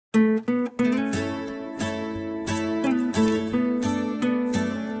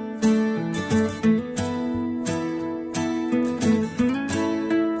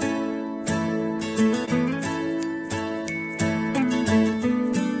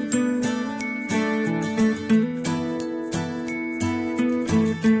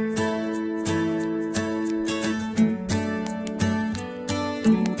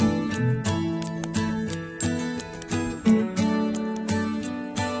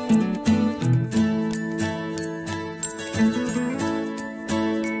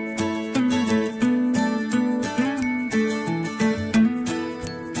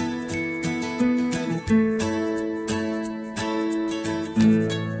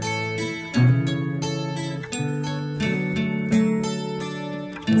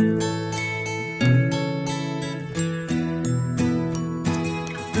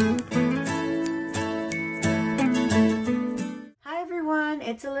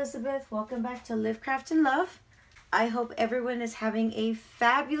Elizabeth. Welcome back to Live, Craft, and Love. I hope everyone is having a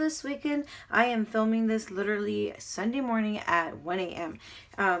fabulous weekend. I am filming this literally Sunday morning at 1 a.m.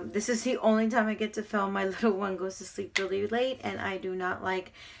 This is the only time I get to film. My little one goes to sleep really late, and I do not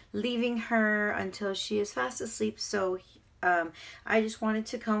like leaving her until she is fast asleep. So I just wanted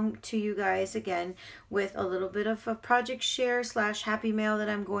to come to you guys again with a little bit of a project share / happy mail that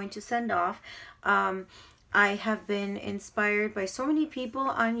I'm going to send off. I have been inspired by so many people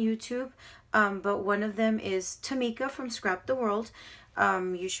on YouTube, but one of them is Tmika from Scrapdaworld.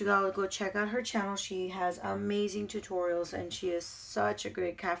 You should all go check out her channel. She has amazing tutorials and she is such a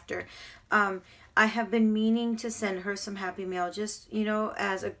great crafter. I have been meaning to send her some happy mail, just, you know,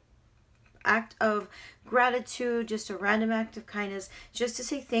 as a act of gratitude, just a random act of kindness, just to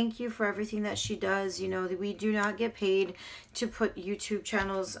say thank you for everything that she does. You know, we do not get paid to put YouTube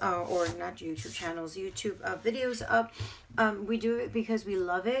channels or not YouTube channels, YouTube videos up. We do it because we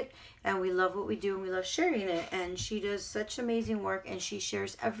love it and we love what we do and we love sharing it, and she does such amazing work and she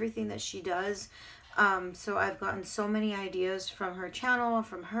shares everything that she does. So I've gotten so many ideas from her channel,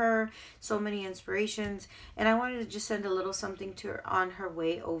 from her, so many inspirations, and I wanted to just send a little something to her on her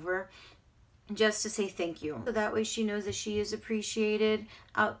way over, just to say thank you. So that way she knows that she is appreciated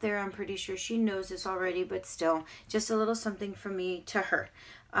out there. I'm pretty sure she knows this already, but still, just a little something from me to her.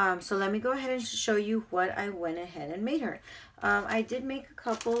 So let me go ahead and show you what I went ahead and made her. I did make a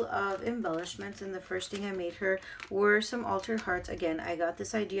couple of embellishments, and the first thing I made her were some altered hearts. Again, I got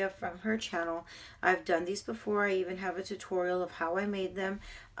this idea from her channel. I've done these before. I even have a tutorial of how I made them,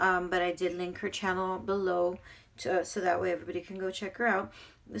 but I did link her channel below so that way everybody can go check her out.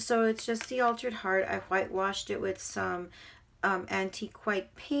 So it's just the altered heart. I whitewashed it with some antique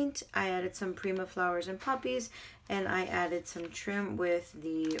white paint. I added some Prima flowers and poppies, and I added some trim with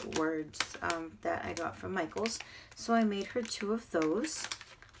the words that I got from Michael's. So I made her 2 of those.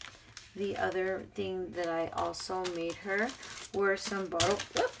 The other thing that I also made her were some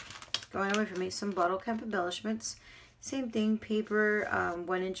some bottle cap embellishments. Same thing, paper,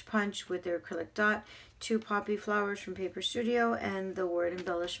 1-inch punch with their acrylic dot, 2 poppy flowers from Paper Studio, and the word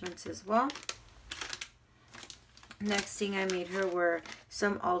embellishments as well. Next thing I made her were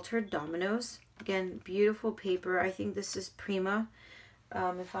some altered dominoes. Again, beautiful paper. I think this is Prima.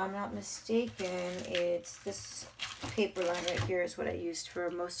 If I'm not mistaken, it's this paper line right here is what I used for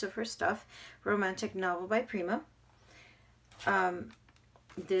most of her stuff. Romantic Novel by Prima.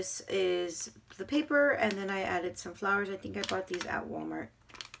 This is the paper, and then I added some flowers. I think I bought these at Walmart.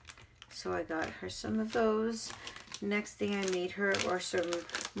 So I got her some of those. Next thing I made her were some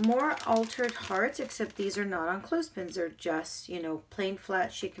more altered hearts, except these are not on clothespins. They're just, you know, plain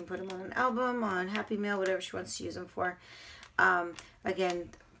flat. She can put them on an album, on Happy Mail, whatever she wants to use them for. Again,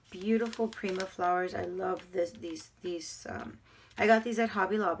 beautiful Prima flowers. I love these. I got these at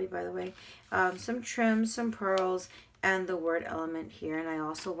Hobby Lobby, by the way. Some trim, some pearls, and the word element here. And I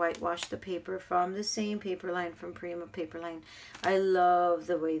also whitewashed the paper from the same paper line from Prima paper line. I love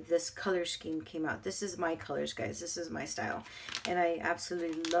the way this color scheme came out. This is my colors, guys. This is my style, and I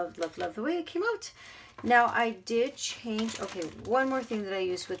absolutely love the way it came out. Now I did change, okay, one more thing that I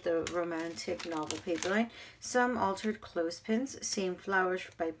used with the Romantic Novel paper line, some altered clothespins, same flowers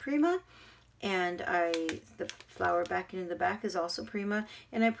by Prima. And the flower backing in the back is also Prima,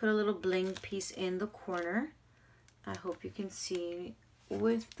 and I put a little bling piece in the corner. I hope you can see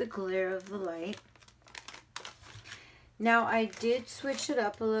with the glare of the light. Now I did switch it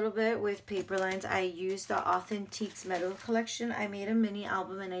up a little bit with paper lines. I used the Authentiques Metal collection. I made a mini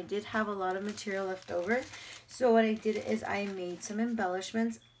album and I did have a lot of material left over. So what I did is I made some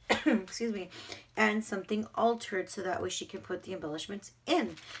embellishments, excuse me, and something altered so that way she can put the embellishments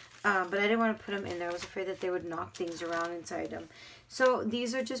in. But I didn't want to put them in there. I was afraid that they would knock things around inside them. So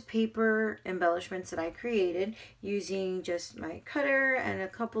these are just paper embellishments that I created using just my cutter and a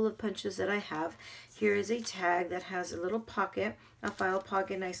couple of punches that I have. Here is a tag that has a little pocket, a file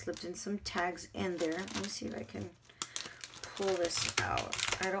pocket, and I slipped in some tags in there. Let me see if I can pull this out.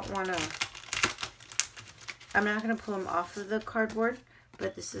 I'm not going to pull them off of the cardboard,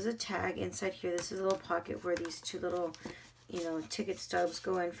 but this is a tag inside here. This is a little pocket where these 2 little, you know, ticket stubs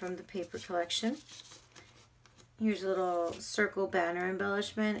go in from the paper collection. Here's a little circle banner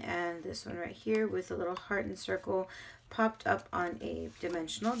embellishment, and this one right here with a little heart and circle popped up on a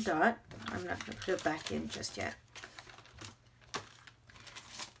dimensional dot. I'm not going to put it back in just yet.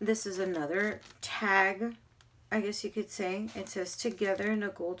 This is another tag, I guess you could say. It says together in a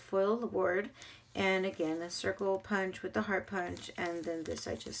gold foil word, and again a circle punch with the heart punch, and then this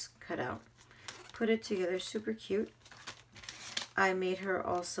I just cut out. Put it together, super cute. I made her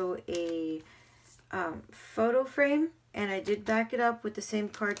also a photo frame And I did back it up with the same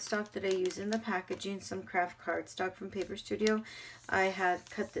cardstock that I use in the packaging, some craft cardstock from Paper Studio. I had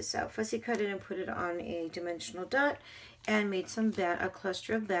cut this out, fussy cut it, and put it on a dimensional dot and made a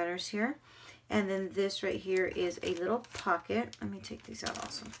cluster of banners here. And then this right here is a little pocket. Let me take these out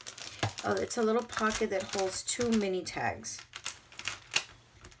also. Oh, it's a little pocket that holds 2 mini tags.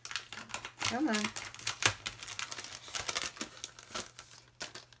 Come on.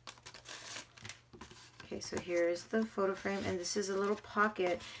 Okay, so here is the photo frame, and this is a little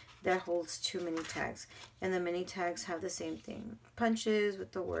pocket that holds 2 mini tags. And the mini tags have the same thing. Punches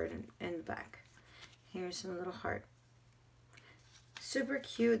with the word in the back. Here's some little heart. Super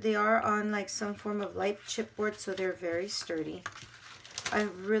cute. They are on like some form of light chipboard, so they're very sturdy. I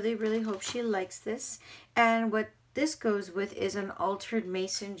really, really hope she likes this. And what this goes with is an altered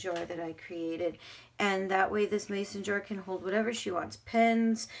mason jar that I created. And that way this mason jar can hold whatever she wants.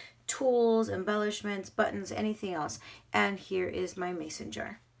 Pens, tools, embellishments, buttons, anything else. And here is my mason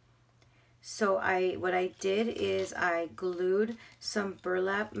jar. So what I did is I glued some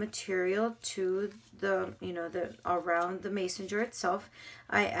burlap material to the, around the mason jar itself.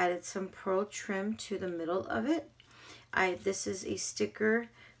 I added some pearl trim to the middle of it. This is a sticker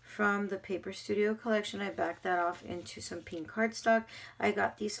from the Paper Studio collection. I backed that off into some pink cardstock. I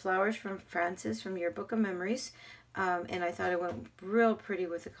got these flowers from Francis from Yearbook of Memories. And I thought it went real pretty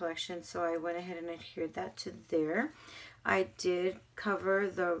with the collection, so I went ahead and adhered that to there. I did cover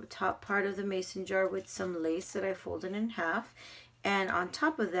the top part of the mason jar with some lace that I folded in half. And on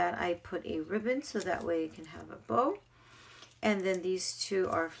top of that, I put a ribbon so that way it can have a bow. And then these 2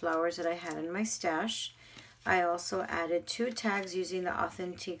 are flowers that I had in my stash. I also added 2 tags using the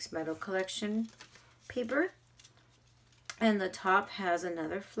Authentiques Metal Collection paper. And the top has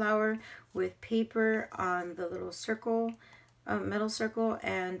another flower with paper on the little circle, metal circle,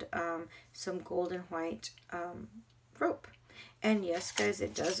 and some gold and white rope. And yes, guys,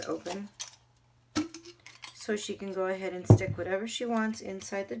 it does open. So she can go ahead and stick whatever she wants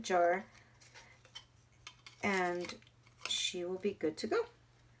inside the jar. And she will be good to go.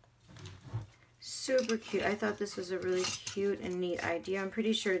 Super cute. I thought this was a really cute and neat idea. I'm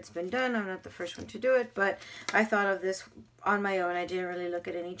pretty sure it's been done. I'm not the first one to do it, but I thought of this on my own. I didn't really look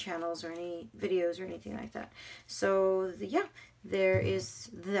at any channels or any videos or anything like that. So yeah, there is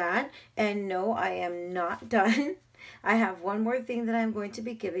that. And no, I am not done. I have one more thing that I'm going to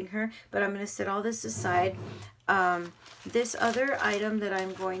be giving her, but I'm going to set all this aside. This other item that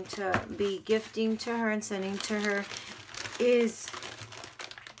I'm going to be gifting to her and sending to her is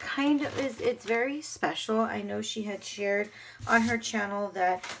it's very special. I know she had shared on her channel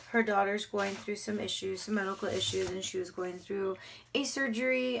that her daughter's going through some issues, some medical issues, and she was going through a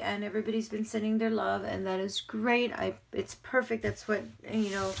surgery, and everybody's been sending their love, and that is great. It's perfect. That's what,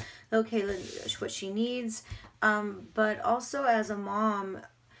 Kyla, what she needs. But also as a mom,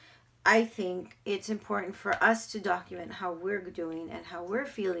 I think it's important for us to document how we're doing and how we're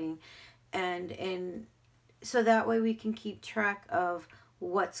feeling, and so that way we can keep track of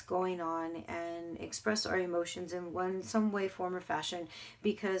what's going on and express our emotions in some way, form, or fashion,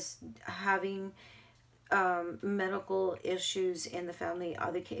 because having medical issues in the family,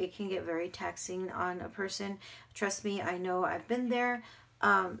 it can get very taxing on a person. Trust me, I know, I've been there.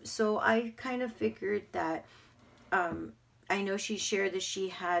 So I kind of figured that I know she shared that she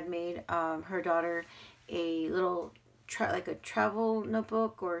had made her daughter a little like a travel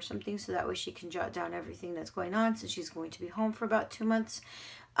notebook or something, so that way she can jot down everything that's going on, since she's going to be home for about 2 months.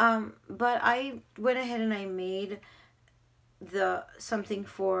 But I went ahead and I made something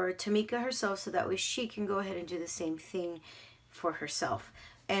for Tmika herself, so that way she can go ahead and do the same thing for herself.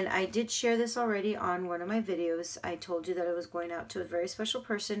 And I did share this already on one of my videos. I told you that it was going out to a very special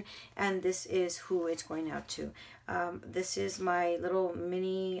person, and this is who it's going out to. This is my little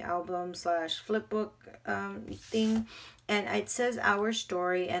mini album / flip book thing, and it says Our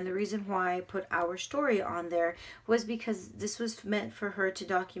Story, and the reason why I put Our Story on there was because this was meant for her to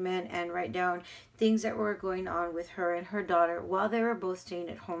document and write down things that were going on with her and her daughter while they were both staying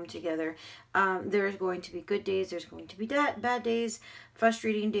at home together. There's going to be good days, there's going to be bad days,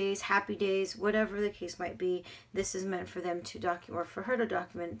 frustrating days, happy days, whatever the case might be. This is meant for them to document, or for her to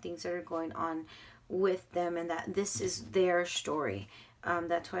document things that are going on with them, and that this is their story.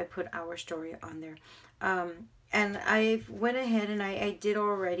 That's why I put Our Story on there. And I went ahead and I did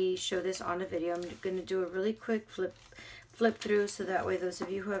already show this on a video. I'm going to do a really quick flip through, so that way those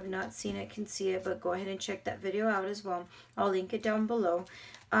of you who have not seen it can see it, but go ahead and check that video out as well. I'll link it down below.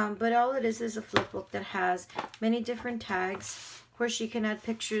 But all it is a flip book that has many different tags where she can add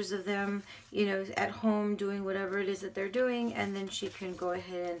pictures of them, at home doing whatever it is that they're doing, and then she can go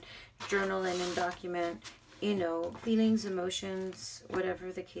ahead and journal in and document you know, feelings, emotions,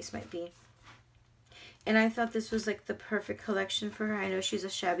 whatever the case might be. And I thought this was like the perfect collection for her. I know she's a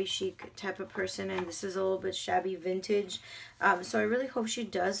shabby chic type of person, and this is a little bit shabby vintage. So I really hope she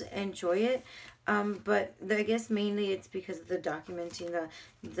does enjoy it. But I guess mainly it's because of the documenting,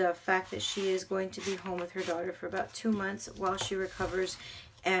 the fact that she is going to be home with her daughter for about 2 months while she recovers.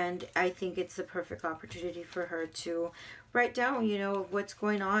 And I think it's the perfect opportunity for her to write down, you know, what's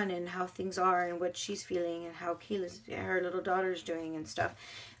going on and how things are and what she's feeling and how Kyla's, her little daughter's doing and stuff.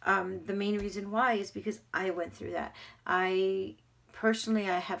 The main reason why is because I went through that. Personally,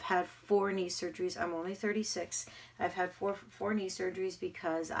 I have had 4 knee surgeries. I'm only 36. I've had four knee surgeries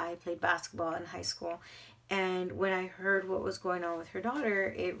because I played basketball in high school. And when I heard what was going on with her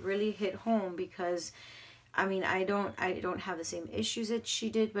daughter, it really hit home because I mean, I don't have the same issues that she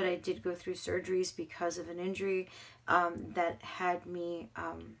did, but I did go through surgeries because of an injury that had me,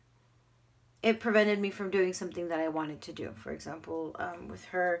 it prevented me from doing something that I wanted to do. For example, with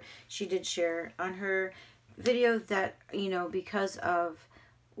her, she did share on her video that, you know, because of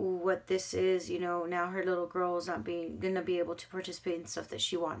what this is, you know, now her little girl is not gonna be able to participate in stuff that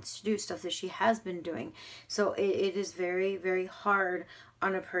she wants to do, stuff that she has been doing. So it is very, very hard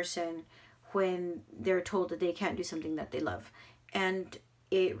on a person when they're told that they can't do something that they love. And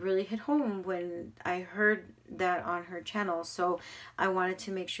it really hit home when I heard that on her channel. So I wanted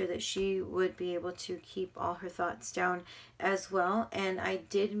to make sure that she would be able to keep all her thoughts down as well. And I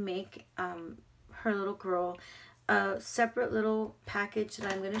did make her little girl a separate little package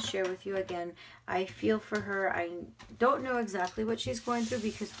that I'm going to share with you. Again, I feel for her. I don't know exactly what she's going through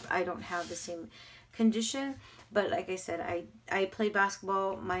because I don't have the same condition. But like I said, I played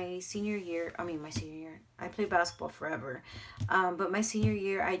basketball my senior year. I played basketball forever. But my senior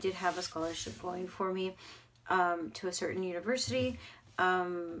year, I did have a scholarship going for me to a certain university.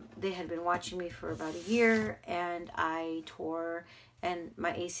 They had been watching me for about a year, and I tore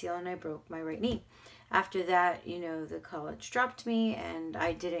my ACL and I broke my right knee. After that, you know, the college dropped me and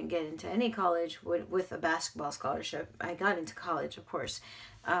I didn't get into any college with a basketball scholarship. I got into college, of course,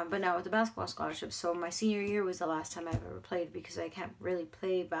 but not with a basketball scholarship. So my senior year was the last time I've ever played because I can't really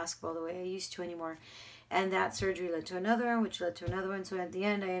play basketball the way I used to anymore. And that surgery led to another one, which led to another one. So at the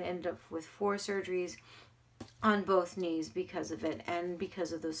end, I ended up with 4 surgeries on both knees because of it. And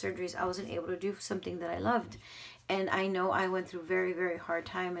because of those surgeries, I wasn't able to do something that I loved. And I know I went through very, very hard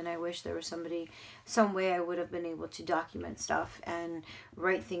time, and I wish there was some way I would have been able to document stuff and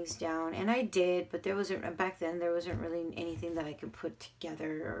write things down. And I did, but back then there wasn't really anything that I could put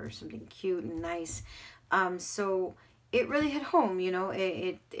together or something cute and nice. So it really hit home, you know,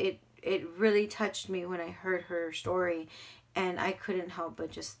 it really touched me when I heard her story, and I couldn't help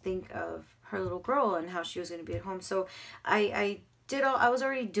but just think of her little girl and how she was going to be at home. So I was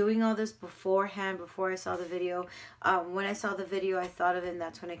already doing all this beforehand, before I saw the video. When I saw the video, I thought of it, and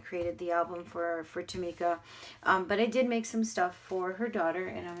that's when I created the album for Tmika. But I did make some stuff for her daughter,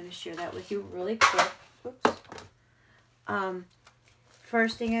 and I'm going to share that with you really quick. Oops.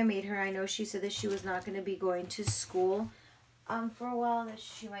 First thing I made her, I know she said that she was not going to be going to school for a while, that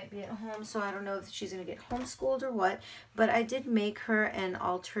she might be at home, so I don't know if she's going to get homeschooled or what, but I did make her an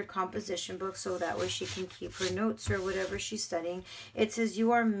altered composition book so that way she can keep her notes or whatever she's studying. It says,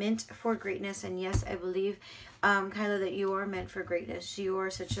 "You are meant for greatness," and yes, I believe, Kyla, that you are meant for greatness. You are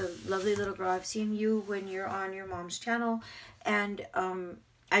such a lovely little girl. I've seen you when you're on your mom's channel, and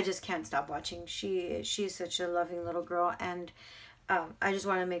I just can't stop watching. She's such a loving little girl, and I just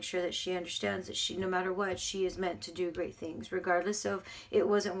want to make sure that she understands that no matter what, she is meant to do great things, regardless of it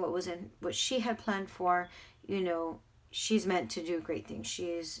wasn't what she had planned for. You know, she's meant to do great things.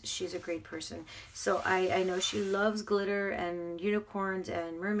 She's a great person. So I know she loves glitter and unicorns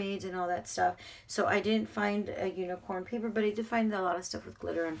and mermaids and all that stuff. So I didn't find a unicorn paper, but I did find a lot of stuff with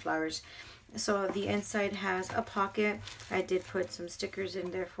glitter and flowers. So the inside has a pocket. I did put some stickers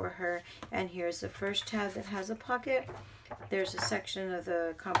in there for her. And here's the first tab that has a pocket. There's a section of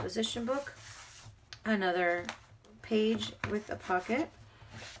the composition book, another page with a pocket,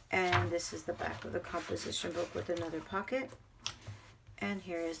 and this is the back of the composition book with another pocket. And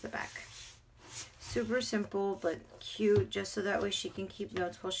here is the back. Super simple but cute, just so that way she can keep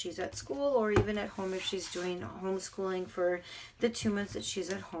notes while she's at school or even at home if she's doing homeschooling for the 2 months that she's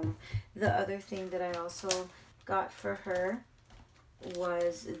at home. The other thing that I also got for her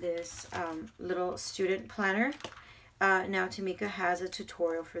was this little student planner. Now Tmika has a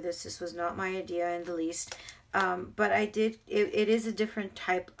tutorial for this. This was not my idea in the least. But I did, it is a different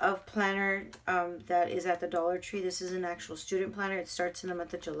type of planner that is at the Dollar Tree. This is an actual student planner. It starts in the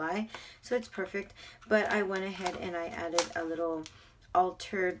month of July, so it's perfect. But I went ahead and I added a little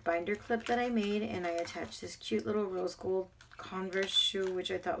altered binder clip that I made, and I attached this cute little rose gold Converse shoe,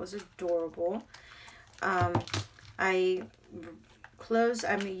 which I thought was adorable. I'm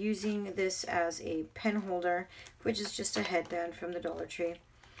using this as a pen holder, which is just a headband from the Dollar Tree.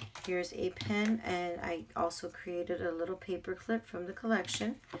 Here's a pen, and I also created a little paper clip from the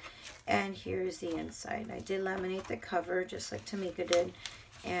collection. And here's the inside. I did laminate the cover just like Tmika did,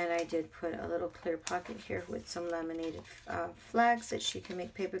 and I did put a little clear pocket here with some laminated flags that she can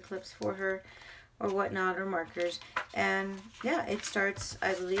make paper clips for her or whatnot, or markers. And yeah, it starts,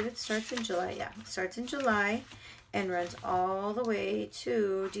 I believe it starts in July. Yeah, it starts in July and runs all the way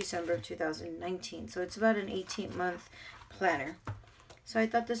to December of 2019. So it's about an 18-month planner. So I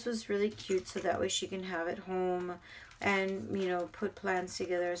thought this was really cute, so that way she can have it home and, you know, put plans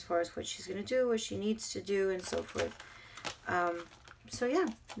together as far as what she's going to do, what she needs to do, and so forth. So yeah,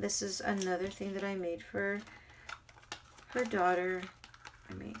 this is another thing that I made for her daughter.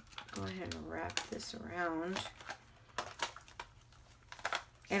 I may go ahead and wrap this around.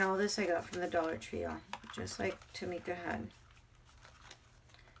 And all this I got from the Dollar Tree, y'all, just like Tmika had.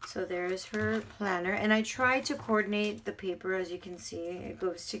 So there's her planner, and I tried to coordinate the paper. As you can see, it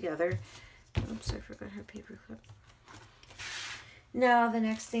goes together. Oops, I forgot her paper clip. Now the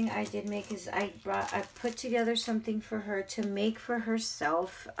next thing I did make is I put together something for her to make for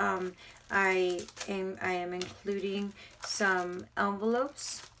herself. I am including some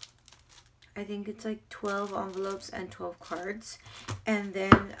envelopes. I think it's like 12 envelopes and 12 cards, and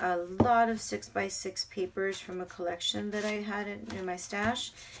then a lot of 6x6 papers from a collection that I had in my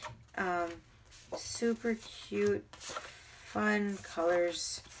stash. Super cute, fun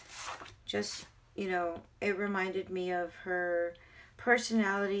colors. Just, you know, it reminded me of her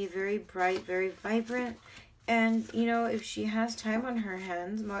personality, very bright, very vibrant. And, you know, if she has time on her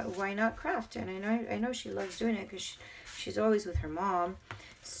hands, why not craft? And I know she loves doing it because she's always with her mom.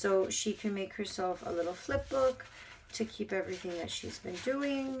 So she can make herself a little flip book to keep everything that she's been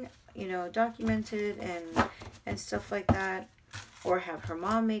doing, you know, documented and stuff like that. Or have her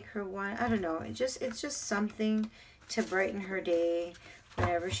mom make her one. I don't know. It's just something to brighten her day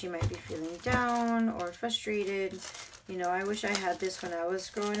whenever she might be feeling down or frustrated. You know, I wish I had this when I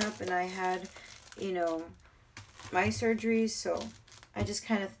was growing up and I had, you know, my surgeries. So I just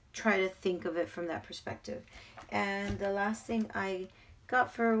kind of try to think of it from that perspective. And the last thing I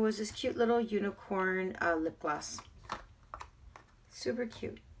got for her was this cute little unicorn lip gloss. Super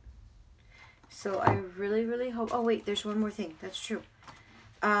cute. So I really, really hope... Oh, wait, there's one more thing. That's true.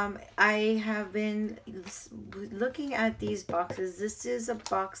 I have been looking at these boxes. This is a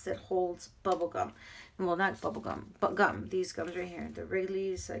box that holds bubble gum. Well, not bubble gum, but gum. These gums right here. The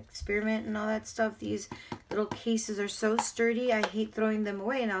Wrigley's like spearmint and all that stuff. These little cases are so sturdy. I hate throwing them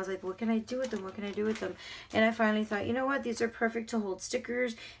away. And I was like, what can I do with them? What can I do with them? And I finally thought, you know what? These are perfect to hold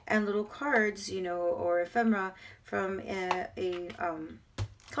stickers and little cards, you know, or ephemera from a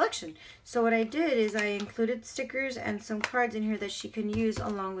collection. So what I did is I included stickers and some cards in here that she can use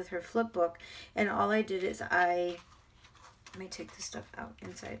along with her flip book. And all I did is let me take this stuff out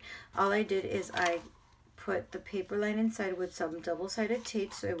inside. All I did is I put the paper line inside with some double-sided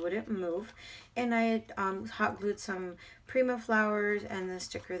tape so it wouldn't move. And I hot glued some Prima flowers and the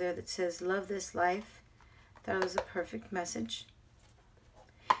sticker there that says "Love This Life." That was a perfect message.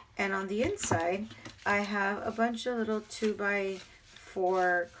 And on the inside, I have a bunch of little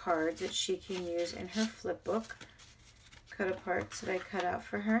 2x4 cards that she can use in her flip book. Cut aparts that I cut out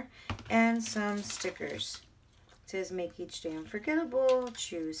for her. And some stickers. It says "Make each day unforgettable,"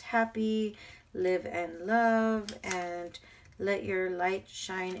 "Choose happy," "Live and love," and "Let your light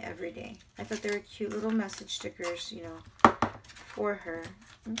shine every day." I thought they were cute little message stickers, you know, for her.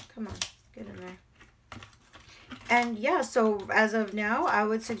 Come on, get in there. And yeah, so as of now, I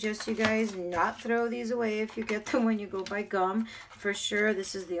would suggest you guys not throw these away if you get them when you go buy gum. For sure,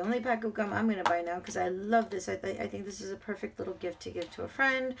 this is the only pack of gum I'm going to buy now because I love this. I think this is a perfect little gift to give to a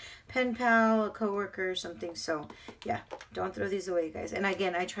friend, pen pal, a coworker, or something. So yeah, don't throw these away, guys. And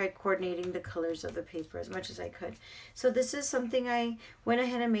again, I tried coordinating the colors of the paper as much as I could. So this is something I went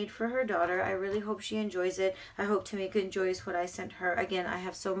ahead and made for her daughter. I really hope she enjoys it. I hope Tmika enjoys what I sent her. Again, I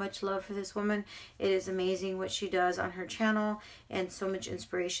have so much love for this woman. It is amazing what she does on her channel and so much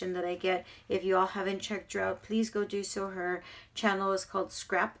inspiration that I get. If you all haven't checked her out, please go do so. Her channel is called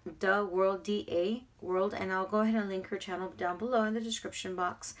Scrapdaworld, D-A-World, and I'll go ahead and link her channel down below in the description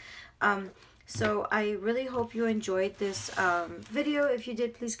box. So I really hope you enjoyed this video. If you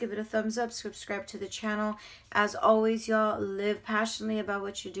did, please give it a thumbs up, subscribe to the channel. As always, y'all, live passionately about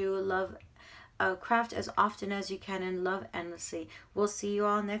what you do, love craft as often as you can, and love endlessly. We'll see you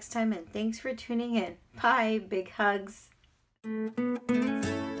all next time, and thanks for tuning in. Bye. Big hugs.